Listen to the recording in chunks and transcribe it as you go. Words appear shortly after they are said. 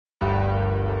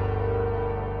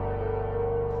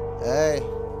Ey,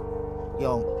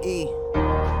 Young E,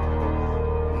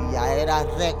 y ya era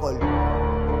récord.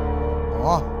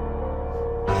 Oh.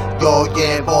 Yo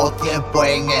llevo tiempo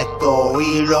en esto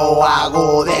y lo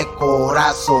hago de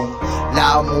corazón.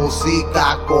 La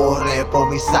música corre por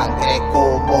mi sangre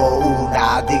como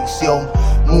una adicción.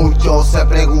 Muchos se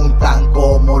preguntan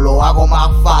cómo lo hago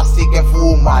más fácil que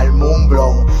fumar un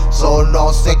blon.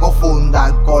 Solo se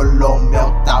confundan,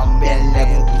 Colombia también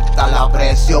le gusta la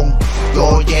presión.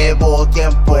 Yo llevo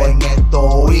tiempo en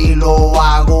esto y lo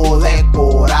hago de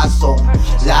corazón.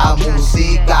 La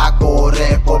música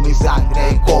corre por mi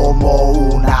sangre como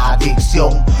una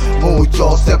adicción.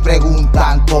 Muchos se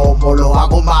preguntan cómo lo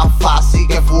hago más fácil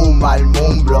que fumar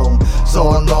un blon.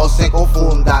 Solo se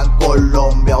confundan,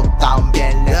 Colombia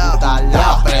también le gusta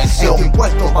la presión. Estoy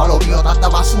impuesto para lo mío, tanta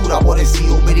basura por el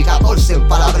CIO. Miri 14 en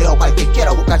palabreo para el que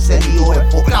quiera buscarse lío.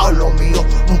 Enfocado en lo mío,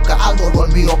 nunca ando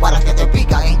dormido para que te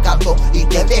pican en canto y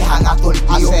te dejan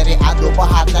atortillo. Acereando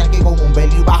baja tranqui con un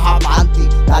belly baja panty.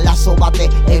 Dale a sóbate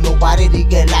en un bar y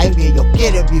que live y ellos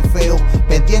quieren bien feo.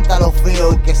 Pendiente a lo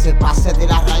feo y que se pase de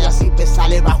la raya si me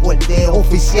sale bajo el dedo.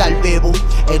 Oficial bebo,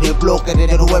 en el bloque, en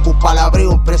el nuevo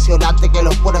palabreo impresionante que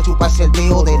los pone a chuparse el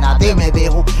dedo. De nadie me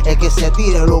dejo, el que se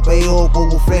tire lo veo con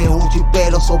un flejo, un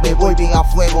chispero, me voy bien a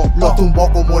fuego. Lo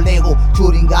tumbo como Lego,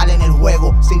 churingal en el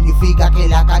juego. Significa que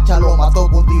la cancha lo mató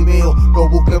con tibeo. Lo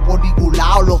busqué por ningún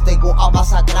lado, lo tengo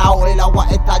amasacrado. El agua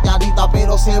está llanita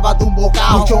pero se va de un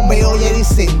bocado. Muchos me oyen y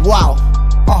dicen wow,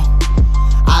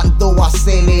 ando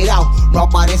acelerado, no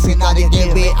aparece nadie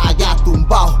que ve allá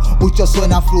tumbado. Muchos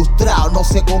suenan frustrados, no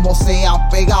sé cómo se han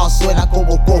pegado. Suenan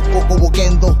como Coco, como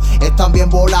Kendo, están bien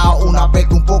volados. Una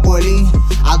peca un poco el in,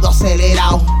 ando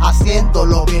acelerado,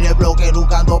 haciéndolo bien el bloque,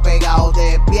 nunca ando pegado.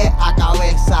 De pie a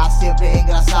cabeza, siempre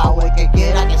engrasado. El que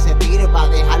quiera que se tire para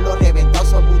dejarlo reventado.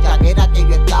 Son buchaqueras que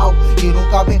yo he estado y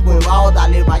nunca me he cuevado.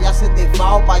 Dale, váyase de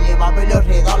fao para llevarme los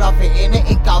enredado. La FN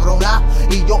encabronada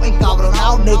y yo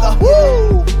encabronado, nigga.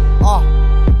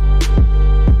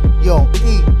 Yo,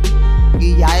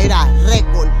 y ya era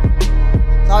récord.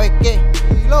 ¿Sabes qué?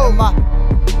 Y lo más,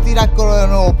 tira el coro de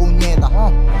nuevo, puñeta.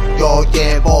 Yo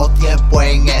llevo tiempo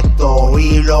en esto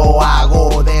y lo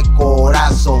hago de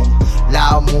corazón.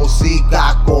 La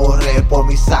música corre por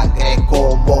mi sangre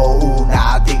como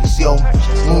una adicción.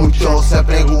 Muchos se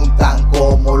preguntan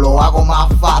cómo lo hago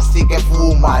más fácil que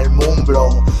fumar un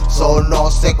blon. Solo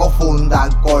se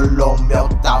confundan, Colombia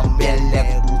también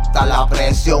le gusta la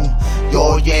presión.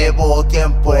 Yo llevo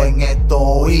tiempo en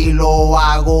esto y lo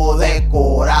hago de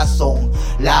corazón.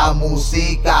 La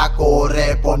música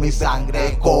corre por mi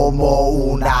sangre como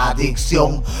una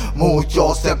adicción.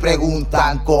 Muchos se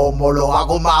preguntan cómo lo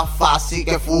hago más fácil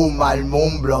que fumar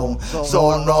un blon.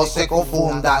 Solo se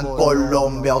confundan,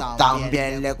 Colombia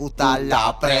también le gusta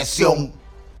la presión.